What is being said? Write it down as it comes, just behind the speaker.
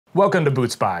Welcome to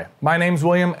BootSpy. My name's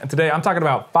William, and today I'm talking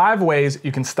about 5 ways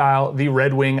you can style the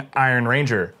Red Wing Iron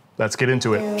Ranger. Let's get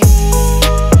into it.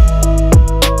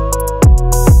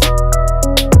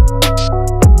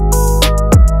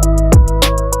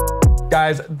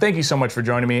 Guys, thank you so much for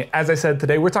joining me. As I said,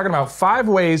 today we're talking about 5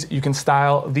 ways you can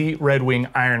style the Red Wing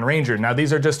Iron Ranger. Now,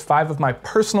 these are just 5 of my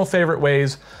personal favorite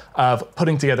ways of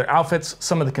putting together outfits,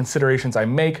 some of the considerations I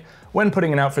make when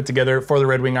putting an outfit together for the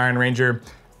Red Wing Iron Ranger.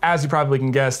 As you probably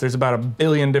can guess, there's about 1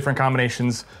 billion different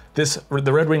combinations.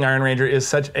 The Red Wing Iron Ranger is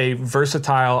such a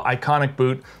versatile, iconic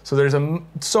boot, so there's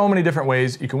so many different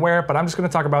ways you can wear it, but I'm just gonna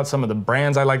talk about some of the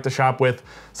brands I like to shop with,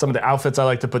 some of the outfits I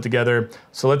like to put together.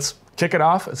 So let's kick it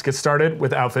off. Let's get started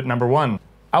with outfit number 1.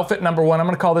 Outfit number 1, I'm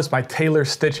gonna call this my Tailor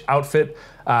Stitch outfit.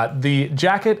 The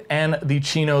jacket and the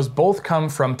chinos both come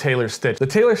from Tailor Stitch. The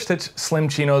Tailor Stitch Slim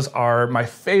Chinos are my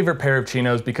favorite pair of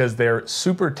chinos because they're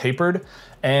super tapered.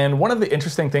 And one of the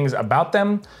interesting things about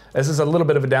them, this is a little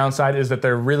bit of a downside, is that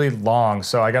they're really long.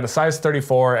 So I got a size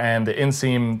 34 and the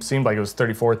inseam seemed like it was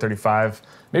 34, 35,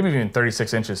 maybe even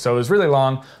 36 inches. So it was really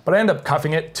long, but I ended up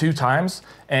cuffing it 2 times.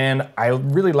 And I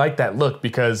really like that look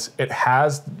because it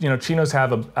has, chinos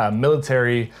have a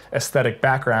military aesthetic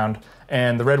background,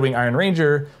 and the Red Wing Iron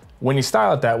Ranger, when you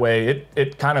style it that way,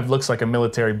 it kind of looks like a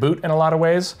military boot in a lot of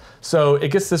ways. So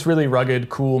it gets this really rugged,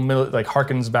 cool, like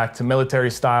harkens back to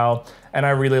military style, and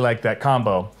I really like that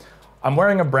combo. I'm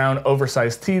wearing a brown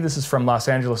oversized tee. This is from Los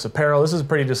Angeles Apparel. This is a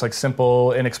pretty just like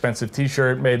simple, inexpensive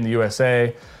t-shirt made in the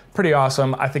USA. Pretty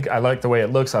awesome. I think I like the way it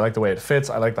looks. I like the way it fits.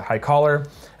 I like the high collar.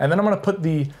 And then I'm gonna put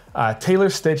the Tailor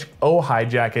Stitch O-High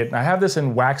jacket. And I have this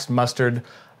in waxed mustard.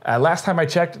 Last time I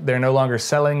checked, they're no longer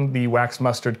selling the waxed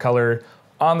mustard color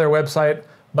on their website,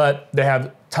 but they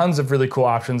have tons of really cool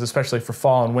options, especially for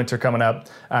fall and winter coming up.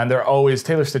 And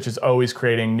Tailor Stitch is always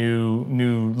creating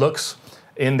new looks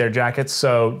in their jackets.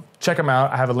 So check them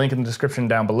out. I have a link in the description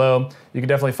down below. You can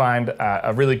definitely find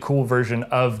a really cool version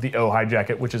of the O-High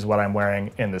jacket, which is what I'm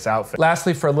wearing in this outfit.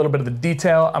 Lastly, for a little bit of the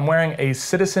detail, I'm wearing a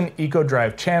Citizen Eco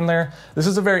Drive Chandler. This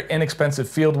is a very inexpensive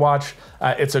field watch.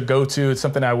 It's a go-to. It's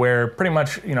something I wear pretty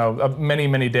much,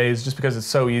 many days just because it's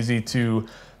so easy to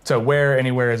wear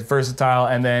anywhere. It's versatile,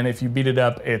 and then if you beat it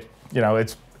up,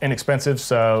 it's inexpensive,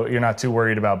 so you're not too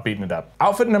worried about beating it up.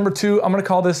 Outfit number 2, I'm gonna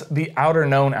call this the Outer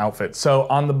Known outfit. So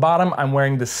on the bottom, I'm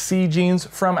wearing the C jeans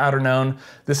from Outer Known.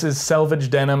 This is selvage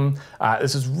denim.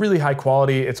 This is really high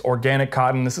quality. It's organic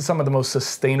cotton. This is some of the most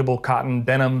sustainable cotton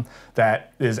denim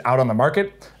that is out on the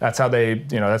market. That's how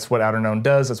that's what Outer Known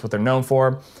does. That's what they're known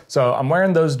for. So I'm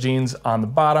wearing those jeans on the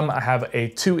bottom. I have a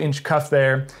 2-inch cuff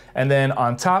there, and then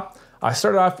on top, I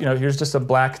started off, here's just a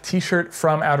black t-shirt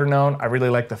from Outer Known. I really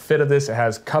like the fit of this. It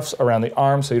has cuffs around the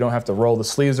arms, so you don't have to roll the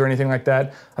sleeves or anything like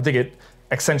that. I think it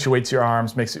accentuates your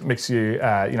arms, makes you,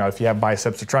 if you have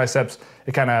biceps or triceps,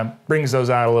 it kind of brings those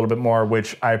out a little bit more,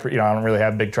 which I don't really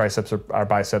have big triceps or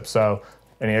biceps, so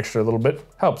any extra little bit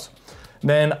helps.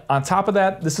 Then on top of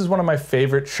that, this is one of my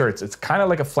favorite shirts. It's kind of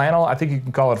like a flannel. I think you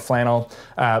can call it a flannel,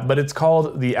 but it's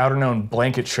called the Outer Known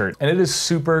blanket shirt, and it is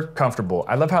super comfortable.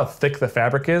 I love how thick the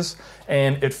fabric is,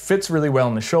 and it fits really well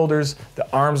in the shoulders. The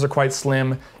arms are quite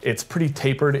slim. It's pretty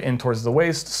tapered in towards the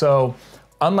waist, so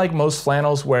unlike most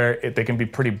flannels where they can be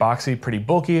pretty boxy, pretty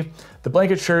bulky, the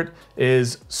blanket shirt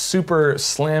is super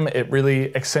slim. It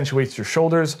really accentuates your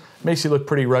shoulders, makes you look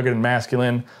pretty rugged and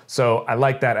masculine. So I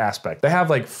like that aspect. They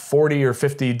have like 40 or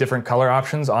 50 different color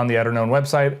options on the Outer Known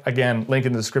website. Again, link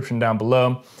in the description down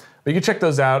below. But you can check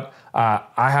those out. I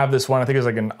have this one, I think it's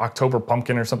like an October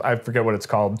pumpkin or something. I forget what it's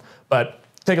called, but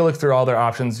take a look through all their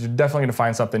options. You're definitely gonna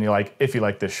find something you like if you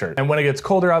like this shirt. And when it gets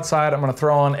colder outside, I'm gonna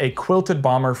throw on a quilted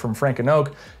bomber from Frank &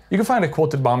 Oak. You can find a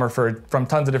quilted bomber from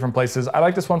tons of different places. I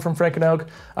like this one from Frank & Oak,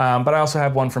 but I also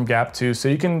have one from Gap too, so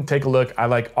you can take a look. I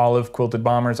like olive quilted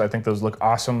bombers. I think those look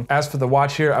awesome. As for the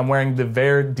watch here, I'm wearing the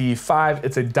Vaer D5.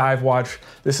 It's a dive watch.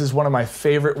 This is one of my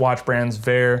favorite watch brands,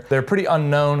 Vaer. They're pretty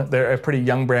unknown. They're a pretty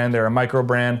young brand. They're a micro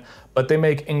brand, but they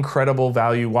make incredible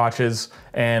value watches,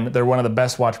 and they're one of the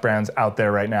best watch brands out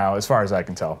there right now, as far as I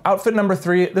can tell. Outfit number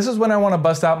 3, this is when I wanna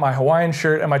bust out my Hawaiian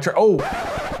shirt and my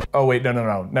oh wait, no,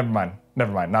 never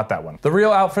mind, not that one. The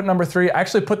real outfit number 3, I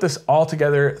actually put this all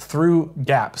together through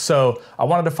Gap. So I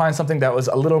wanted to find something that was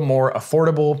a little more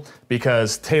affordable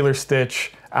because Tailor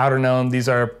Stitch, Outer Known,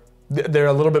 they're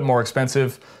a little bit more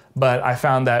expensive, but I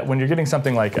found that when you're getting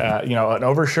something like, an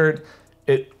overshirt,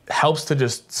 it helps to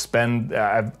just spend,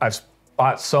 I've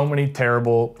bought so many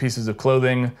terrible pieces of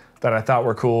clothing that I thought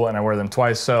were cool and I wear them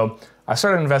twice. So I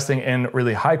started investing in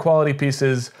really high quality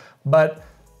pieces, but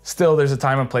still there's a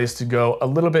time and place to go a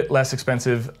little bit less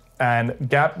expensive, and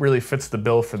Gap really fits the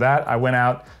bill for that. I went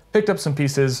out, picked up some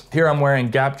pieces. Here I'm wearing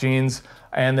Gap jeans.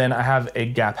 And then I have a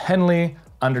Gap Henley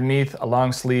underneath, a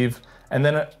long sleeve. And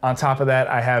then on top of that,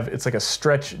 I have, it's like a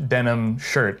stretch denim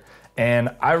shirt. And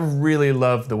I really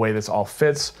love the way this all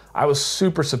fits. I was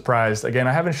super surprised. Again,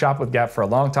 I haven't shopped with Gap for a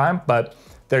long time, but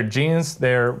their jeans,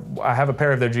 I have a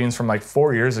pair of their jeans from like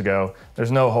 4 years ago.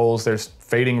 There's no holes, they're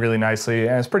fading really nicely,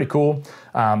 and it's pretty cool.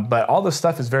 But all this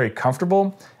stuff is very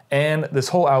comfortable. And this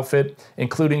whole outfit,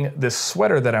 including this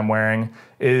sweater that I'm wearing,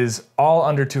 is all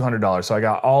under $200. So I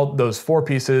got all those 4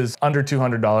 pieces under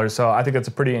 $200. So I think that's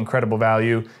a pretty incredible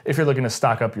value if you're looking to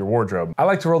stock up your wardrobe. I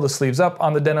like to roll the sleeves up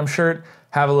on the denim shirt,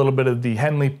 have a little bit of the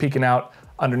Henley peeking out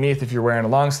underneath if you're wearing a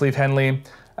long sleeve Henley.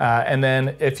 And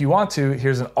then if you want to,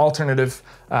 here's an alternative.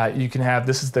 You can have,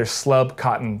 this is their slub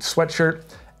cotton sweatshirt,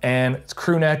 and it's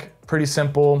crew neck, pretty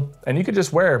simple. And you could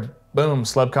just wear, boom,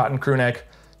 slub cotton crew neck,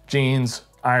 jeans,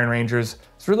 Iron Rangers.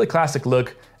 It's a really classic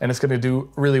look, and it's gonna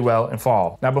do really well in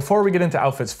fall. Now, before we get into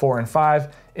outfits 4 and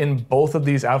 5, in both of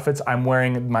these outfits, I'm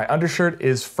wearing, my undershirt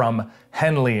is from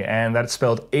Henley, and that's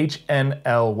spelled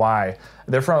H-N-L-Y.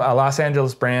 They're from a Los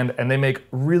Angeles brand, and they make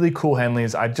really cool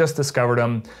Henleys. I just discovered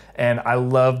them, and I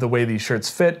love the way these shirts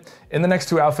fit. In the next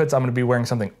 2 outfits, I'm gonna be wearing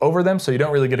something over them, so you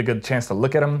don't really get a good chance to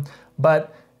look at them,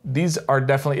 but these are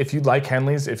definitely, if you like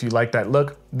Henleys, if you like that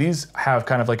look, these have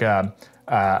kind of like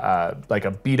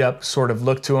a beat up sort of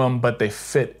look to them, but they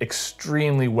fit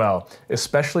extremely well,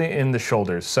 especially in the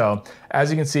shoulders. So as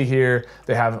you can see here,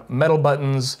 they have metal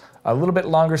buttons, a little bit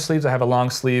longer sleeves. I have a long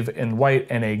sleeve in white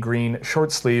and a green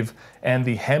short sleeve, and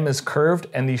the hem is curved,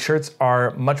 and these shirts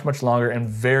are much, much longer and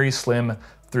very slim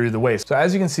through the waist. So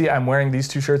as you can see, I'm wearing these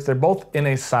 2 shirts. They're both in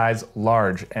a size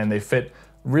large, and they fit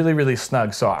really, really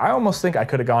snug. So I almost think I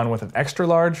could have gone with an extra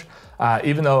large,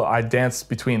 even though I danced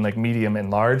between like medium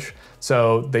and large.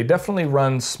 So they definitely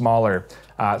run smaller.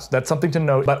 So that's something to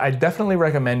note, but I definitely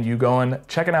recommend you going,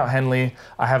 checking out Henley.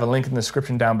 I have a link in the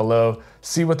description down below.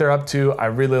 See what they're up to. I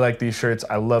really like these shirts.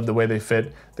 I love the way they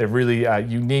fit. They're really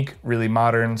unique, really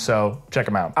modern, so check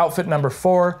them out. Outfit number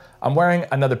 4, I'm wearing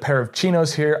another pair of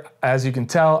chinos here. As you can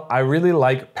tell, I really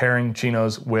like pairing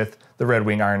chinos with the Red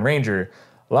Wing Iron Ranger.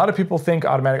 A lot of people think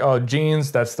automatic, oh, jeans,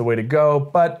 that's the way to go,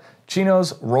 but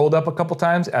chinos rolled up a couple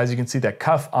times. As you can see that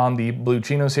cuff on the blue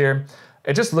chinos here,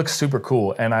 it just looks super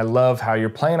cool, and I love how you're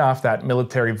playing off that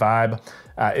military vibe.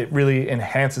 It really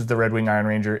enhances the Red Wing Iron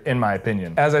Ranger, in my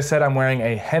opinion. As I said, I'm wearing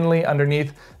a Henley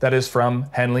underneath. That is from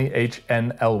Henley,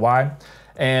 H-N-L-Y.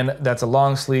 And that's a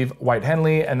long sleeve white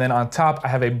Henley. And then on top, I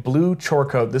have a blue chore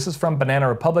coat. This is from Banana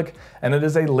Republic, and it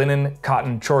is a linen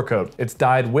cotton chore coat. It's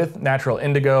dyed with natural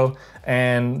indigo,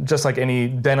 and just like any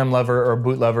denim lover or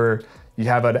boot lover, you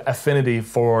have an affinity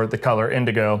for the color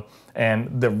indigo.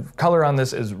 And the color on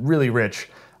this is really rich.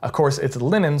 Of course, it's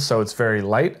linen, so it's very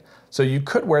light. So you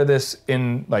could wear this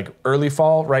in like early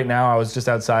fall. Right now, I was just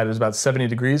outside, it was about 70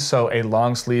 degrees, so a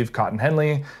long sleeve cotton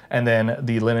Henley, and then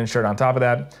the linen shirt on top of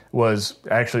that was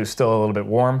actually still a little bit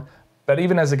warm. But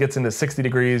even as it gets into 60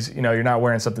 degrees, you know, you're not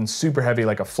wearing something super heavy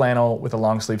like a flannel with a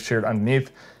long sleeve shirt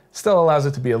underneath. Still allows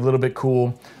it to be a little bit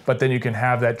cool, but then you can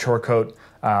have that chore coat.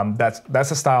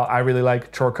 That's a style I really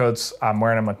like. Chore coats, I'm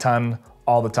wearing them a ton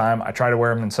all the time. I try to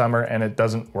wear them in summer and it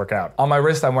doesn't work out. On my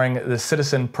wrist, I'm wearing the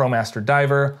Citizen ProMaster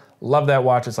Diver. Love that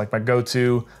watch, it's like my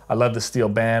go-to. I love the steel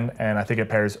band, and I think it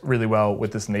pairs really well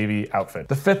with this navy outfit.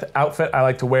 The 5th outfit I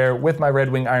like to wear with my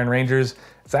Red Wing Iron Rangers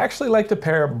is I actually like to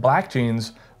pair black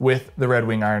jeans with the Red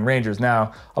Wing Iron Rangers.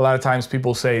 Now, a lot of times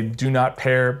people say do not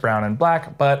pair brown and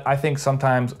black, but I think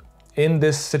sometimes in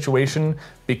this situation,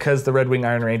 because the Red Wing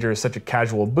Iron Ranger is such a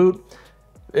casual boot,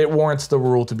 it warrants the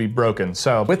rule to be broken.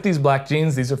 So with these black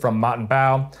jeans, these are from Mott &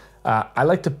 Bow. I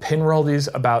like to pin roll these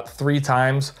about 3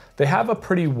 times. They have a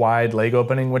pretty wide leg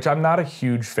opening, which I'm not a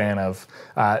huge fan of.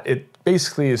 It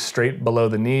basically is straight below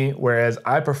the knee, whereas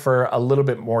I prefer a little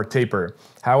bit more taper.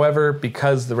 However,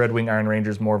 because the Red Wing Iron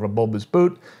Ranger is more of a bulbous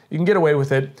boot, you can get away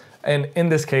with it. And in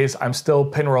this case, I'm still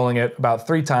pin rolling it about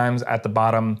 3 times at the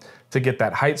bottom to get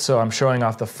that height, so I'm showing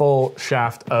off the full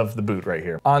shaft of the boot right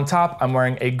here. On top, I'm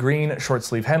wearing a green short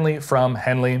sleeve Henley from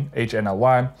Henley,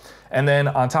 H-N-L-Y. And then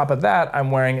on top of that,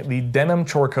 I'm wearing the denim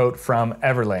chore coat from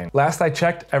Everlane. Last I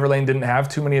checked, Everlane didn't have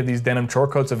too many of these denim chore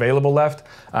coats available left,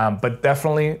 but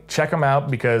definitely check them out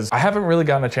because I haven't really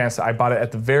gotten a chance to, I bought it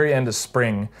at the very end of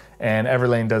spring, and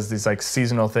Everlane does these like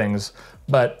seasonal things,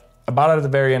 but I bought it at the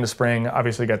very end of spring.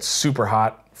 Obviously it got super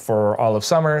hot for all of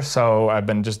summer, so I've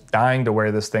been just dying to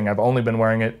wear this thing. I've only been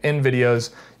wearing it in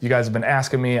videos. You guys have been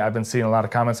asking me, I've been seeing a lot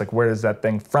of comments like, where is that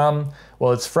thing from?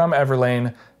 Well, it's from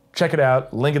Everlane. Check it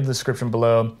out, link in the description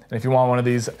below. And if you want one of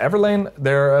these, Everlane,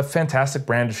 they're a fantastic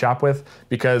brand to shop with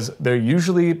because they're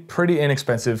usually pretty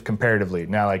inexpensive comparatively.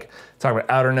 Now, like talk about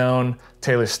Outerknown,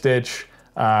 Taylor Stitch,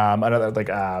 Another like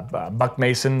Buck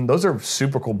Mason. Those are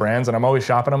super cool brands, and I'm always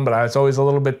shopping them, but it's always a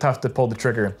little bit tough to pull the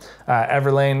trigger.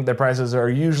 Everlane, their prices are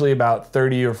usually about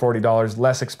 $30 or $40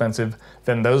 less expensive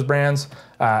than those brands,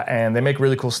 and they make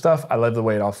really cool stuff. I love the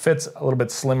way it all fits, a little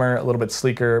bit slimmer, a little bit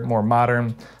sleeker, more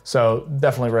modern, so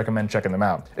definitely recommend checking them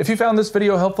out. If you found this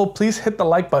video helpful, please hit the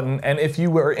like button, and if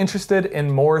you were interested in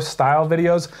more style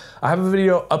videos, I have a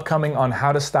video upcoming on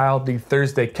how to style the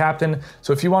Thursday Captain,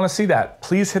 so if you want to see that,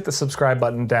 please hit the subscribe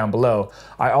button down below.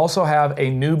 I also have a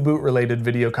new boot related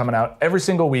video coming out every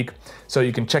single week, so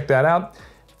you can check that out.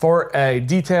 For a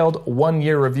detailed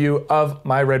 1-year review of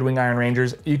my Red Wing Iron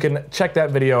Rangers, you can check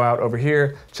that video out over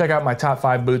here. Check out my top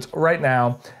 5 boots right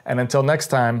now, and until next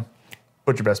time,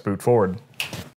 put your best boot forward.